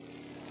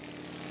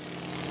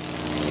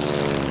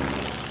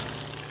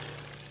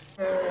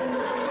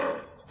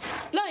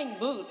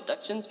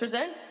Productions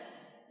presents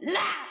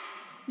Laugh!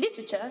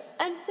 Literature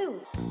and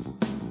Film.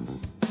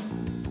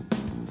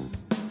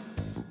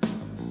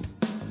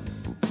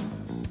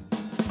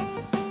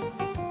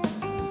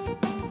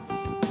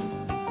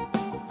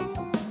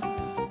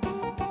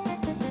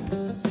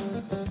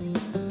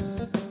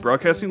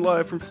 Broadcasting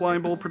live from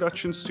Flying Bull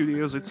Productions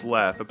Studios, it's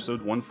Laugh, episode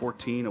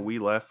 114, a wee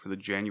laugh for the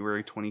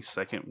January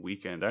 22nd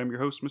weekend. I'm your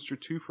host, Mr.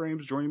 Two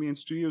Frames. Joining me in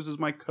studios is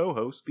my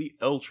co-host, the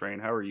L Train.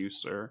 How are you,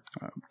 sir?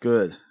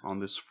 Good. On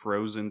this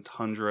frozen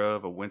tundra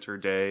of a winter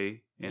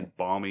day in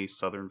balmy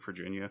Southern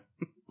Virginia.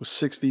 It was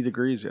 60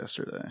 degrees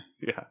yesterday.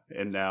 Yeah,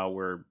 and now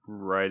we're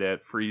right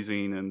at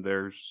freezing, and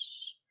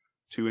there's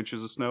 2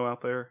 inches of snow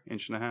out there, 1.5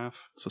 inches.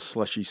 It's a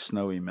slushy,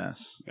 snowy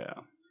mess. Yeah.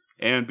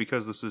 And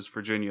because this is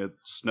Virginia,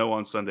 snow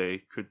on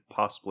Sunday could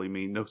possibly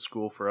mean no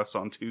school for us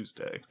on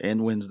Tuesday.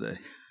 And Wednesday.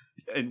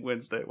 And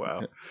Wednesday,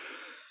 wow.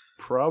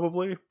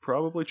 Probably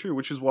true,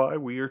 which is why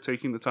we are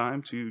taking the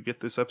time to get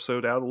this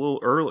episode out a little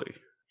early.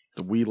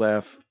 The We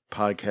Laugh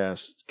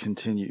podcast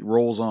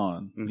rolls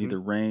on. Mm-hmm.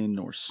 Neither rain,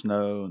 nor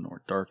snow,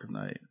 nor dark of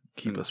night.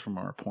 Keep us from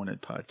our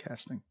appointed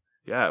podcasting.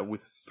 Yeah,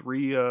 with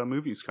 3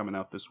 movies coming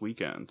out this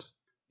weekend.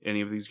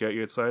 Any of these got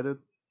you excited?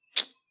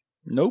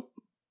 Nope.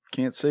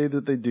 Can't say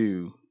that they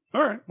do.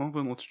 All right, well,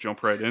 then let's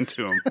jump right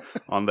into them.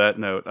 On that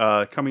note,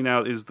 coming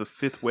out is The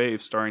Fifth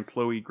Wave, starring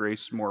Chloe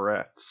Grace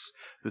Moretz.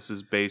 This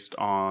is based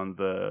on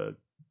the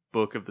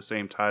book of the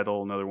same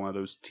title, another one of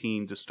those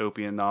teen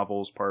dystopian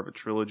novels, part of a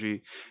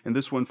trilogy. And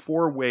this one,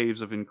 4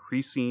 waves of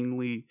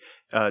increasingly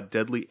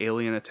deadly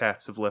alien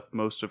attacks have left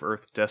most of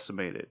Earth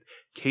decimated.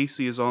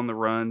 Casey is on the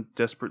run,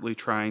 desperately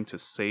trying to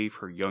save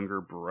her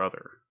younger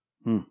brother.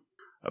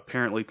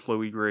 Apparently,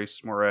 Chloe Grace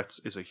Moretz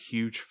is a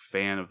huge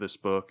fan of this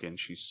book, and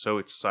she's so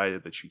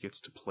excited that she gets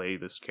to play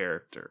this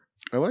character.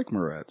 I like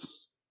Moretz.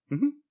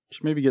 Mm-hmm.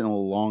 She may be getting a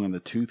little long in the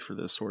tooth for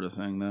this sort of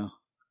thing, though.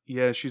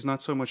 Yeah, she's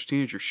not so much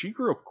teenager. She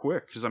grew up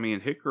quick, because, I mean,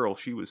 in Hit Girl,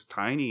 she was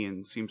tiny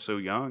and seemed so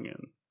young,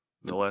 and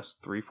in the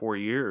last 3-4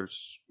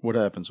 years... What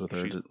happens with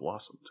her? She's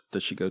blossomed.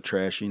 Does she go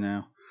trashy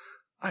now?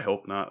 I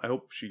hope not. I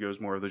hope she goes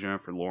more of the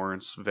Jennifer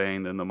Lawrence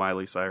vein than the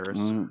Miley Cyrus.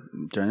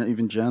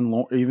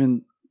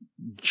 Even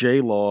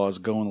J-Law is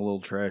going a little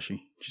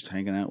trashy. She's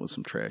hanging out with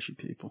some trashy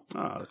people.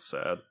 Ah, that's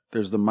sad.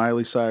 There's the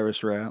Miley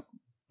Cyrus route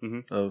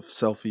of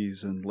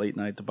selfies and late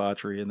night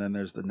debauchery, and then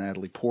there's the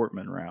Natalie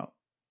Portman route.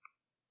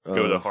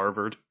 Go to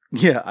Harvard.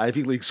 Yeah,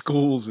 Ivy League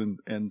schools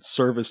and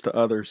service to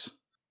others.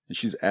 And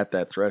she's at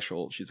that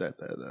threshold. She's at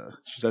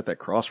that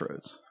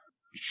crossroads.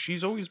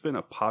 She's always been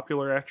a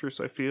popular actress,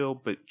 I feel,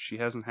 but she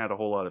hasn't had a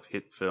whole lot of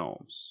hit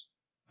films.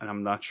 And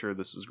I'm not sure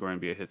this is going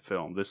to be a hit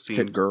film. This seems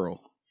hit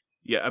girl.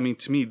 Yeah, I mean,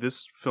 to me,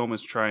 this film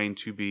is trying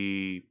to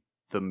be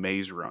the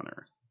Maze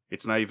Runner.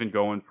 It's not even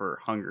going for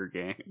Hunger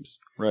Games.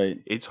 Right.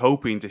 It's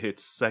hoping to hit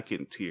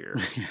second tier.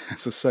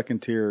 It's a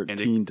second tier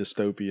teen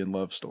dystopian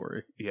love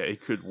story. Yeah, it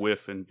could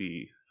whiff and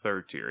be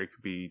third tier. It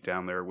could be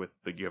down there with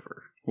The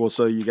Giver. Well,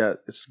 so you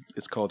got, it's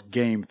called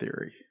game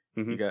theory.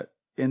 Mm-hmm. You got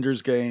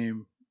Ender's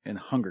Game and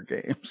Hunger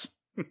Games.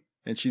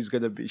 And she's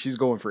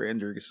going for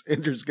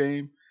Ender's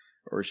Game,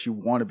 or she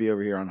want to be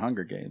over here on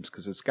Hunger Games,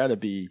 because it's got to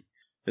be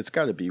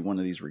one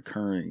of these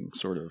recurring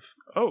sort of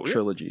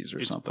trilogies or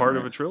something. It's part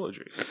of a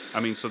trilogy. I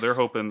mean, so they're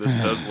hoping this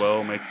does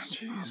well,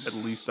 makes at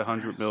least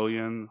 $100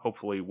 million,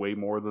 hopefully way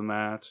more than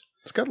that.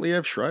 It's got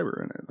Liev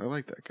Schreiber in it. I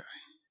like that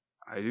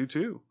guy. I do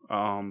too.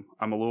 I'm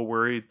a little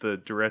worried the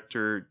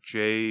director,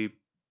 Jay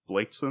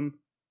Blakeson,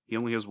 he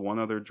only has one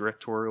other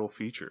directorial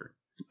feature.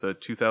 The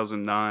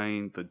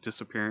 2009 The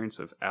Disappearance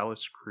of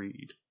Alice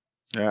Creed.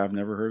 Yeah, I've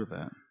never heard of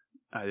that.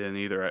 I didn't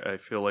either. I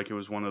feel like it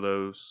was one of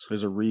those.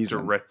 There's a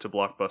reason. Direct to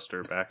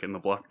Blockbuster back in the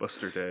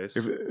Blockbuster days.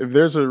 If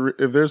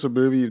there's a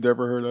movie you've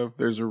never heard of,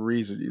 there's a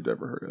reason you've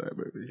never heard of that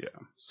movie. Yeah.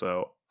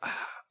 So,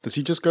 does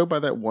he just go by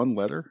that one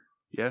letter?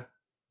 Yeah.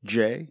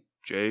 Jay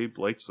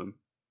Blakeson.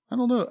 I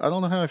don't know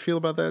how I feel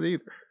about that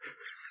either.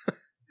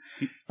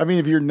 I mean,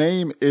 if your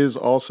name is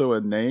also a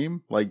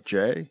name like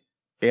Jay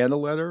and a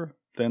letter,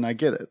 then I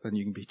get it. Then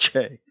you can be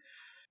Jay,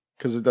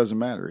 because it doesn't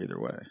matter either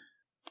way.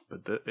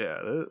 But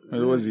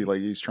what was he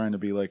like? He's trying to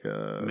be like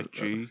a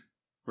McG,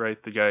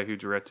 right? The guy who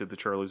directed the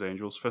Charlie's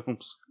Angels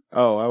films.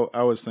 Oh,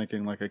 I was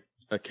thinking like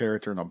a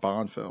character in a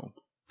Bond film.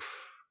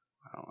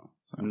 I don't know.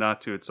 I'm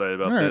not too excited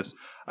about this.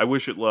 I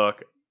wish it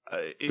luck.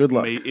 Good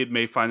luck. It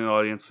may find an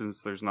audience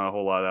since there's not a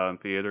whole lot out in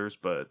theaters,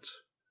 but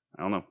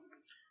I don't know.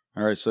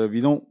 All right, so if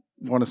you don't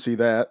want to see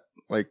that,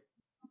 like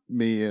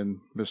me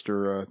and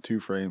Mr. Two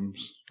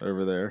Frames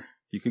over there,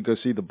 you could go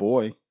see The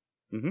Boy.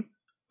 Mm-hmm.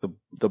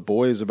 The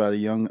Boy is about a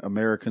young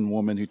American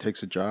woman who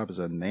takes a job as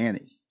a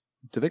nanny.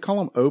 Do they call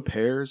them au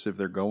pairs if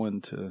they're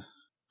going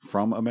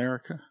from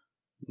America?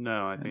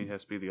 No, I think it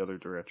has to be the other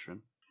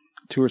direction.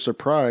 To her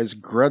surprise,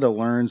 Greta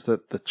learns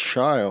that the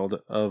child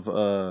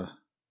of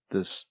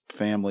this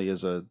family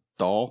is a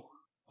doll,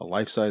 a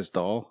life-size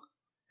doll,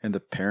 and the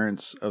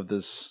parents of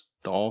this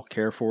doll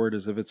care for it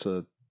as if it's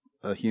a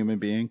human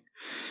being,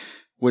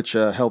 which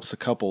helps the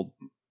couple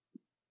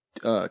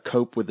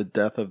cope with the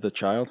death of the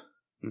child.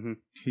 Mm-hmm.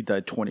 He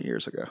died 20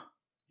 years ago.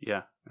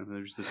 Yeah. And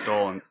there's this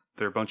doll, and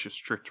there are a bunch of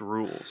strict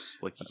rules.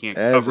 Like, you can't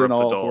As cover in up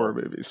the all doll. horror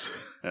movies.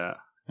 Yeah.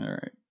 All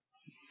right.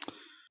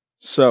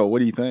 So, what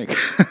do you think?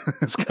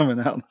 It's coming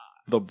out.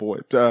 The Boy.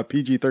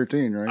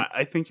 PG-13, right?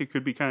 I think it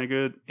could be kind of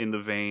good in the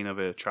vein of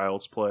a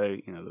Child's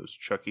Play, those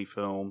Chucky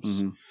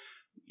films. Mm-hmm.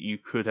 You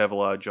could have a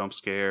lot of jump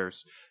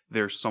scares.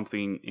 There's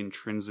something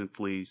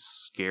intrinsically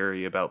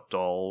scary about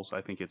dolls.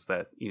 I think it's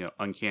that,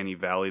 uncanny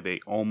valley. They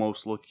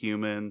almost look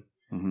human.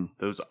 Mm-hmm.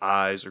 Those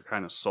eyes are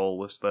kind of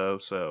soulless, though,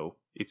 so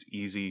it's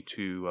easy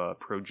to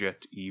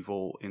project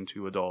evil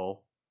into a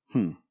doll,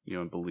 and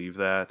believe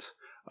that.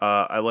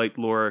 I like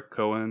Laura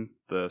Cohen,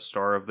 the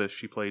star of this.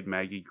 She played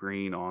Maggie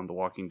Green on The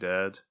Walking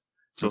Dead.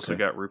 It's also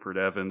got Rupert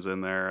Evans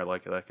in there. I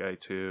like that guy,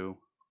 too.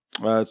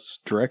 It's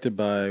directed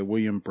by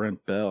William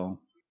Brent Bell,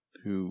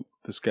 who,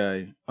 this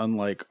guy,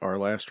 unlike our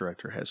last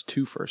director, has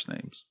 2 first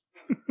names.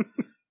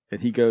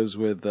 And he goes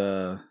with...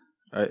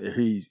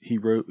 He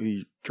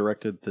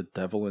directed The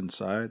Devil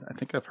Inside. I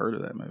think I've heard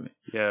of that movie.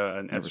 Yeah,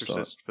 an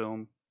Exorcist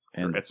film.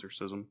 And or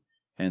Exorcism.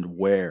 And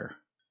Where,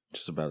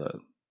 which is about a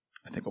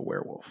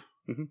werewolf.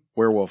 Mm-hmm.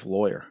 Werewolf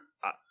lawyer.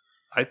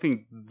 I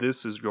think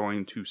this is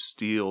going to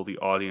steal the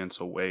audience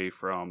away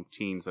from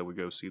teens that would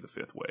go see The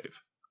Fifth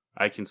Wave.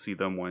 I can see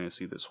them wanting to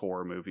see this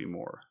horror movie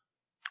more.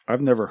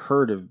 I've never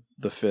heard of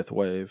The Fifth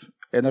Wave,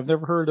 and I've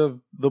never heard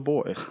of The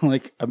Boy.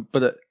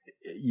 But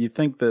you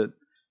think that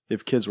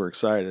if kids were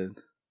excited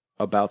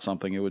about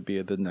something, it would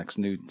be the next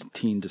new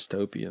teen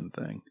dystopian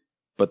thing.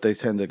 But they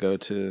tend to go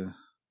to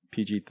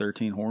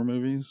PG-13 horror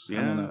movies.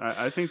 Yeah, I don't know.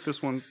 I think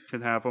this one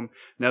can have them.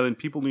 Now then,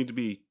 people need to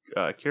be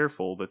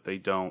careful that they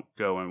don't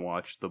go and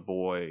watch The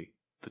Boy,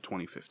 the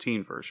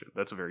 2015 version.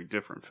 That's a very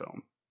different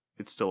film.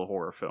 It's still a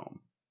horror film,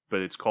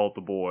 but it's called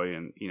The Boy,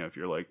 and if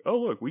you're like, oh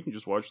look, we can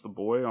just watch The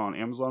Boy on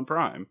Amazon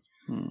Prime,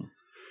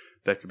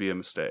 that could be a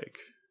mistake.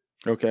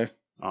 Okay.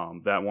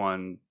 That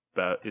one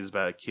is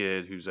about a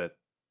kid who's at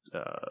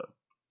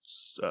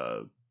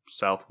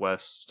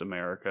Southwest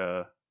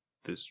America,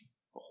 this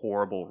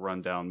horrible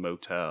rundown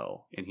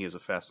motel, and he has a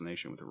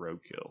fascination with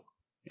roadkill.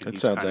 That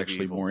sounds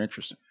actually more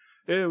interesting.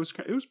 It was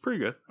pretty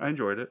good. I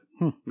enjoyed it.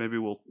 Maybe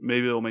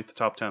it'll make the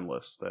top 10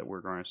 list that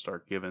we're going to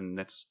start giving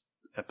next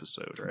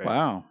episode, right?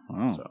 Wow.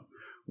 So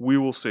we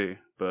will see.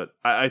 But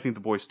I think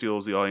The Boy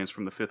steals the audience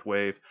from The Fifth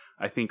Wave.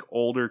 I think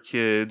older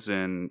kids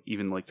and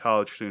even like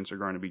college students are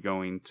going to be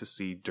going to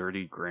see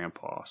Dirty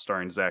Grandpa,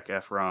 starring Zac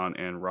Efron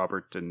and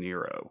Robert De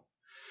Niro.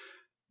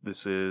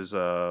 This is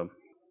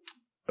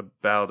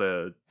about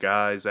a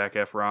guy, Zac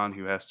Efron,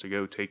 who has to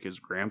go take his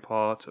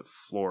grandpa to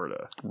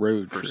Florida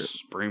road for trip.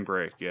 Spring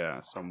break.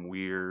 Yeah, some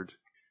weird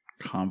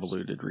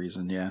convoluted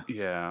reason. Yeah.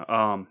 Yeah.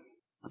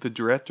 The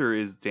director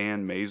is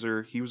Dan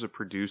Mazer. He was a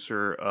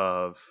producer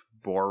of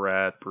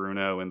Borat,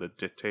 Bruno, and The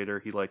Dictator.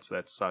 He likes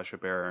that Sacha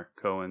Baron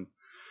Cohen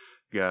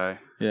guy.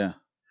 Yeah.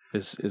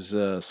 Is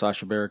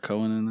Sacha Baron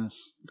Cohen in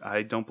this?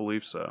 I don't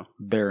believe so.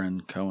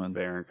 Baron Cohen.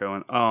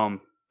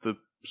 The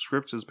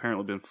script has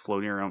apparently been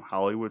floating around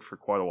Hollywood for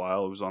quite a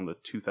while. It was on the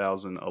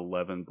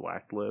 2011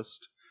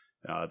 Blacklist.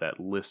 That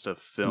list of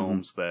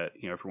films that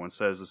everyone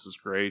says this is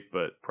great,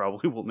 but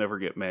probably will never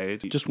get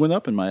made. Just went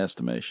up in my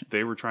estimation.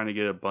 They were trying to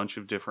get a bunch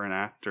of different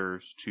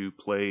actors to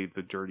play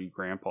the dirty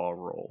grandpa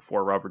role.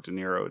 Before Robert De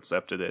Niro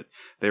accepted it,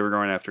 they were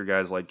going after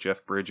guys like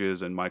Jeff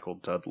Bridges and Michael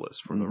Douglas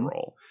for the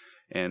role,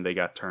 and they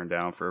got turned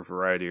down for a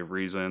variety of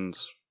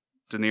reasons.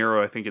 De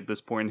Niro, I think at this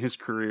point in his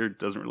career,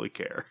 doesn't really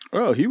care.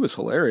 Oh, he was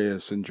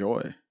hilarious in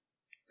Joy.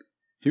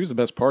 He was the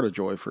best part of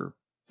Joy for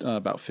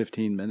about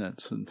 15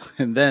 minutes,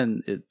 and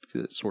then it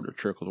sort of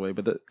trickled away,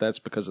 but that's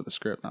because of the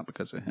script, not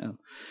because of him.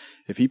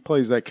 If he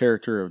plays that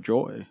character of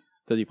Joy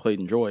that he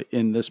played in Joy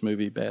in this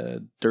movie,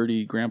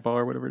 Dirty Grandpa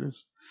or whatever it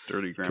is,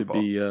 Dirty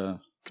Grandpa,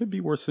 could be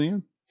worth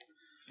seeing.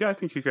 Yeah, I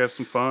think you could have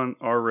some fun.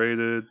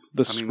 R-rated.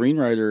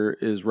 Screenwriter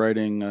is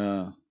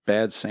writing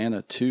Bad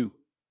Santa 2.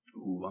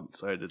 Ooh, I'm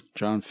excited.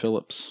 John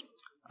Phillips.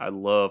 I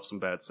love some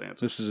Bad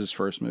Santa. This is his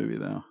first movie,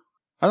 though.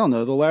 I don't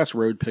know. The last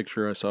road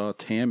picture I saw,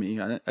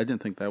 Tammy, I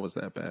didn't think that was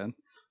that bad.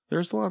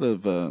 There's a lot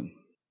of,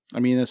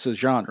 it's a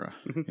genre,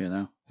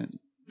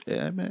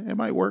 It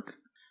might work.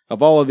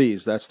 Of all of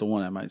these, that's the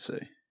one I might see.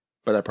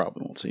 But I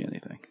probably won't see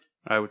anything.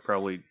 I would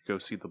probably go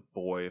see The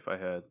Boy if I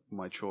had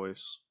my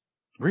choice.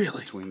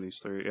 Really? Between these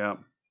three, yeah.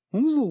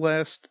 When was the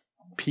last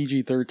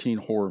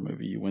PG-13 horror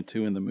movie you went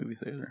to in the movie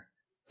theater?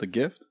 The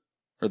Gift?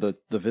 Or The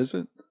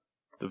Visit?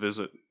 The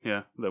Visit,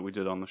 yeah, that we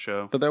did on the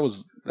show. But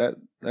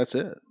that's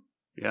it.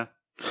 Yeah.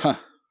 Huh.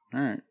 All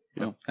right.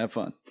 Well, have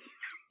fun.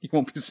 You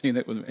won't be seeing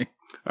it with me.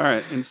 All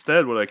right.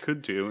 Instead, what I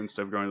could do,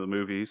 instead of going to the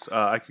movies,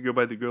 I could go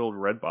by the good old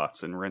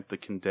Redbox and rent The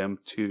Condemned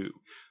 2,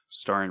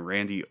 starring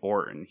Randy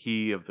Orton,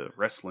 he of the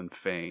wrestling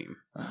fame.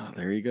 Oh,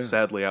 there you go.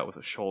 Sadly out with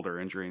a shoulder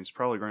injury, and he's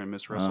probably going to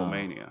miss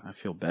WrestleMania. I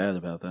feel bad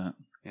about that.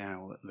 Yeah,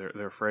 well,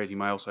 they're afraid he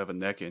might also have a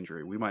neck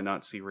injury. We might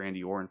not see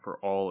Randy Orton for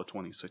all of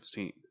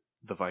 2016.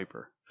 The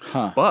Viper.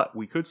 Huh. But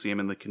we could see him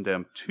in The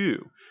Condemned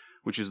 2,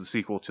 which is the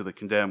sequel to The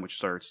Condemned, which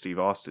starred Steve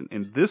Austin.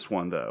 In this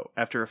one, though,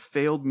 after a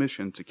failed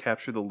mission to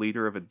capture the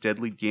leader of a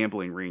deadly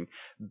gambling ring,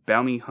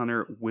 bounty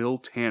hunter Will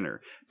Tanner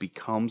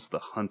becomes the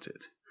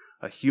hunted.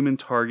 a human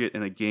target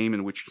in a game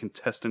in which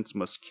contestants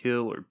must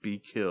kill or be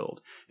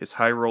killed. His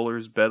high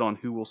rollers bet on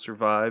who will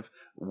survive.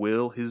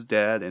 Will, his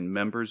dad, and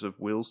members of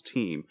Will's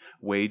team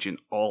wage an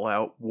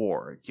all-out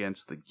war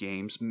against the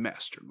game's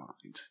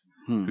mastermind,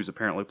 who's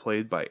apparently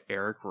played by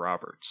Eric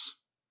Roberts.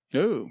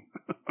 Oh,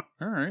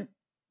 all right.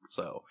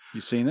 So,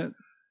 you seen it?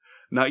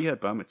 Not yet,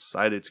 but I'm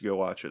excited to go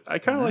watch it. I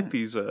kind of like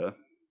these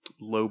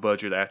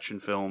low-budget action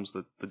films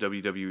that the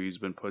WWE's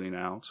been putting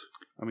out.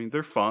 I mean,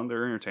 they're fun.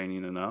 They're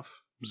entertaining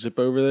enough. Zip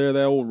over there,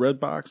 that old red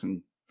box,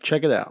 and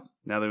check it out.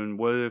 Now then,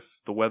 what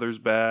if the weather's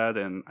bad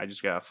and I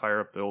just gotta fire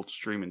up the old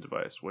streaming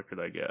device? What could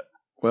I get?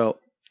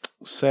 Well,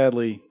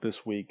 sadly,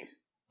 this week,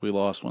 we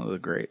lost one of the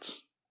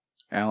greats,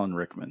 Alan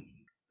Rickman.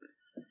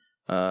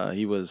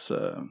 He was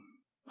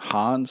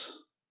Hans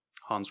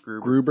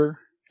Gruber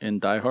in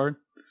Die Hard.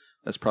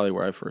 That's probably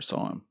where I first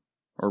saw him,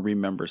 or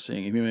remember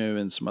seeing him. He may have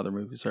been in some other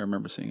movies. I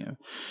remember seeing him.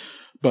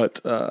 But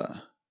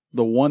the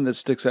one that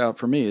sticks out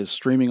for me is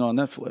streaming on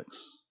Netflix.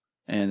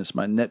 And it's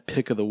my net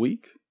pick of the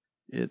week.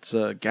 It's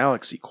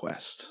Galaxy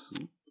Quest.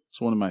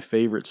 It's one of my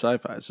favorite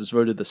sci-fis. It's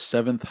voted the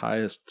 7th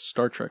highest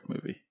Star Trek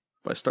movie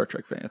by Star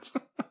Trek fans.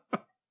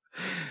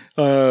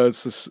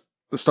 It's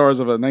the stars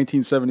of a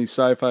 1970s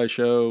sci-fi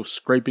show,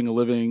 scraping a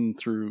living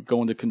through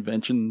going to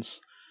conventions,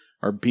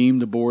 are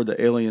beamed aboard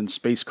the alien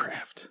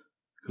spacecraft,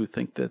 who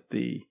think that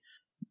the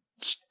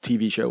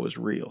TV show is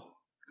real.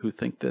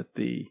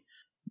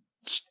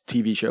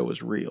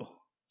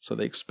 So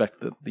they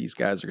expect that these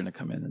guys are going to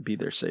come in and be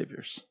their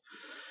saviors.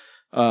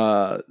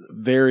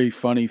 Very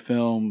funny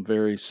film,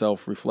 very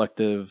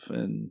self-reflective,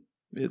 and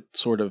it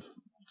sort of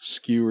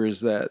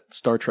skewers that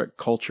Star Trek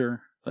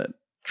culture, that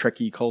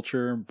Trekkie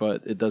culture,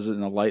 but it does it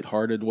in a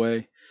lighthearted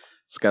way.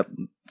 It's got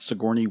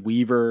Sigourney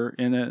Weaver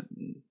in it.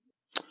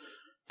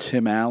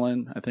 Tim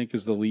Allen, I think,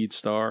 is the lead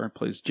star,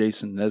 plays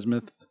Jason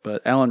Nesmith.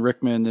 But Alan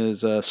Rickman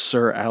is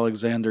Sir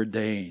Alexander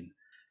Dane,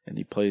 and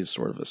he plays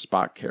sort of a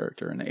Spock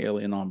character, an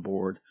alien on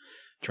board,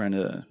 trying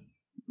to,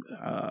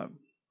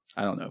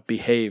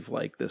 behave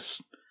like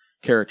this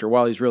character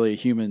while he's really a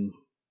human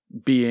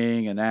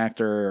being, an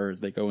actor.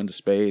 They go into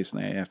space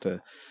and they have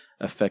to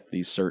affect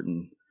these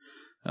certain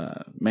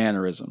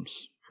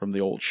mannerisms from the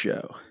old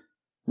show.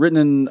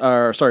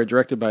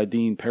 Directed by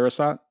Dean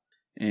Parasot,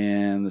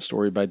 and the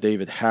story by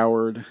David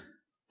Howard.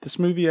 This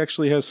movie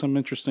actually has some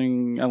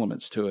interesting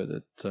elements to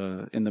it.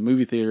 In the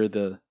movie theater,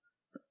 the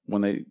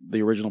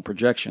original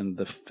projection,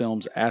 the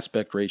film's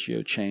aspect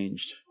ratio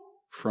changed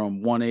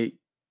from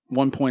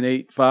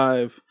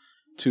 1.85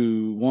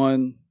 to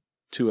 1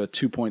 to a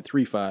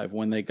 2.35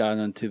 when they got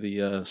into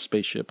the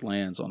spaceship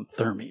lands on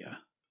Thermia.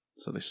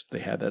 So they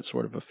had that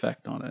sort of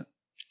effect on it.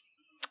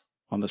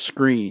 On the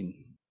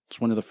screen,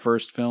 it's one of the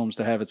first films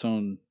to have its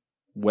own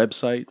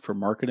website for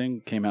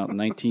marketing. Came out in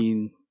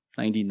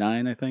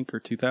 1999, I think,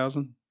 or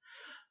 2000.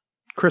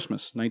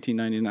 Christmas,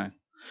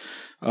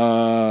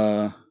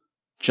 1999.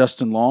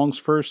 Justin Long's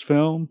first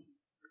film,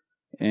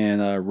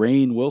 and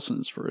Rainn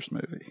Wilson's first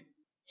movie.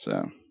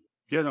 So,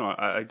 yeah, no,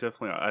 I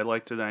definitely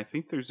liked it, and I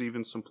think there's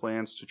even some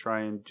plans to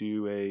try and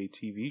do a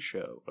TV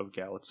show of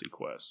Galaxy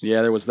Quest.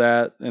 Yeah, there was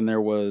that, and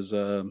there was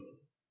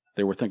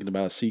they were thinking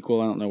about a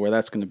sequel. I don't know where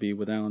that's going to be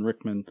with Alan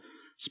Rickman's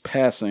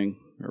passing,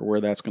 or where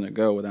that's going to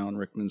go with Alan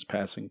Rickman's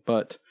passing.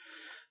 But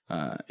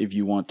if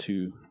you want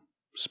to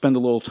spend a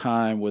little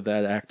time with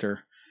that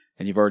actor,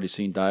 and you've already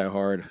seen Die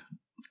Hard,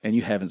 and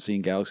you haven't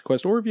seen Galaxy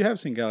Quest, or if you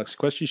have seen Galaxy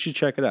Quest, you should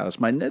check it out. It's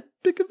my net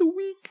pick of the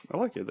week. I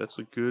like it. That's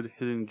a good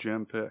hidden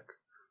gem pick.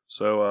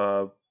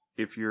 So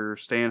if you're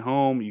staying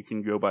home, you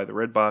can go by the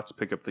Redbox,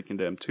 pick up The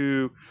Condemned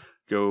 2,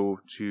 go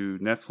to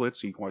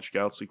Netflix, you can watch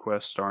Galaxy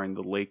Quest starring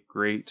the late,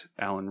 great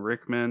Alan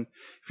Rickman.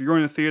 If you're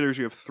going to theaters,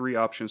 you have 3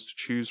 options to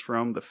choose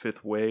from: The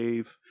Fifth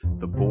Wave,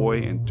 The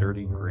Boy, and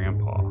Dirty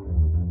Grandpa.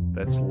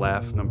 That's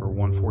Laugh number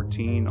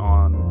 114.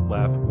 On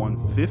Laugh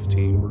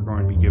 115, we're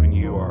going to be giving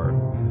you our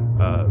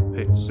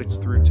pick 6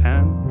 through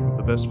 10 of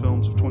the best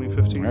films of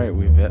 2015. All right,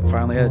 we've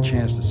finally had a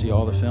chance to see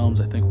all the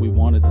films I think we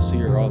wanted to see,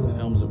 or all the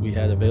films that we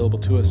had available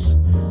to us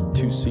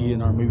to see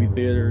in our movie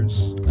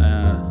theaters.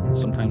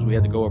 Sometimes we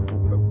had to go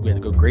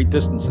great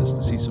distances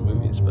to see some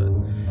movies, but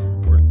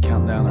we're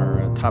counting down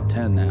our top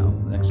 10 now,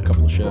 the next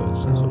couple of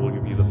shows. So we'll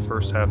give you the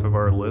first half of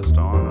our list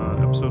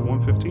on episode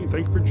 115.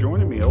 Thank you for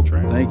joining me,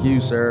 L-Train. Thank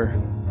you,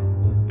 sir.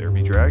 There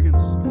be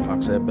dragons.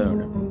 Hogshead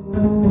boner.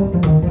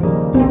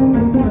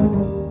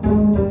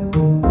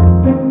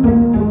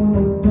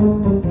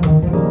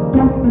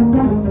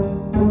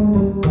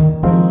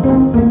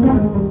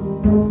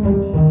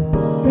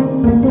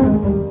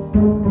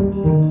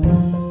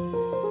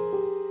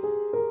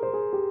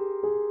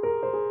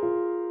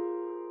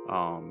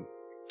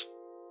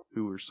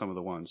 Who were some of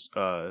the ones?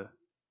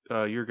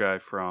 Your guy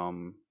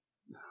from...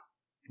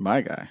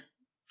 My guy.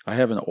 I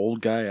have an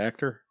old guy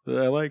actor that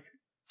I like.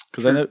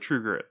 Because I know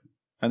True Grit.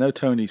 I know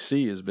Tony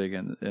C is big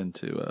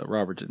into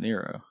Robert De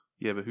Niro.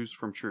 Yeah, but who's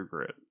from True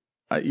Grit?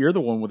 You're the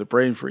one with a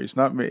brain freeze,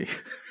 not me.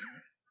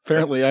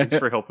 Apparently, Thanks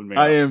for helping me.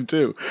 I am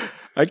too.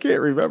 I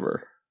can't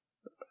remember.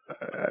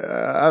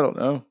 I don't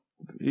know.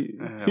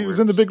 He was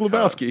in The Big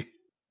Lebowski.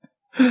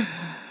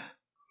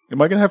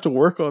 Am I going to have to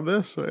work on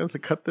this? Do I have to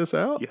cut this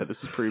out? Yeah,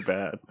 this is pretty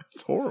bad.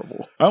 It's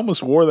horrible. I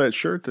almost wore that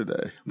shirt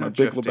today. My Not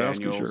Big Jeff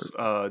Lebowski Daniels,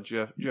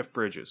 shirt. Jeff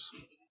Bridges.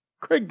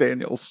 Craig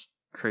Daniels.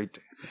 Craig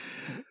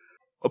Daniels.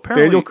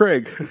 Apparently, Daniel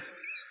Craig.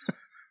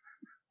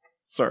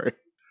 Sorry.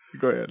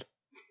 Go ahead.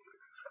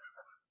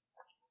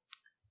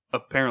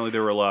 Apparently,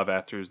 there were a lot of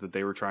actors that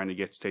they were trying to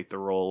get to take the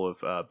role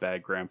of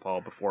Bad Grandpa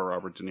before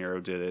Robert De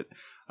Niro did it.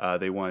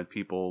 They wanted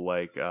people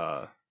like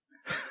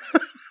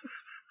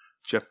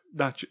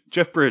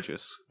Jeff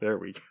Bridges. There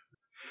we go.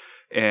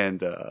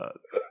 And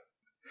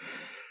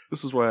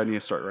this is why I need to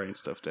start writing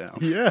stuff down.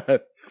 Yeah.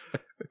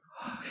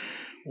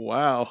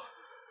 Wow.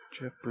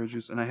 Jeff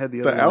Bridges, and I had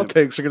the The other one.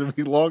 outtakes are going to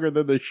be longer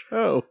than the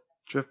show.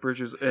 Jeff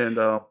Bridges and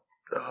what's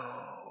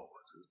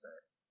his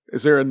name?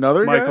 Is there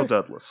another Michael guy?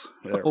 Douglas.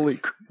 There. Holy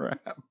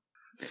crap.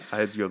 I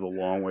had to go the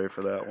long way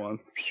for that one.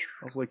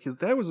 I was like, his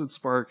dad was in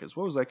Spartacus.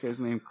 What was that guy's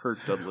name? Kirk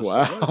Douglas.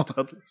 Wow.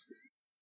 Douglas.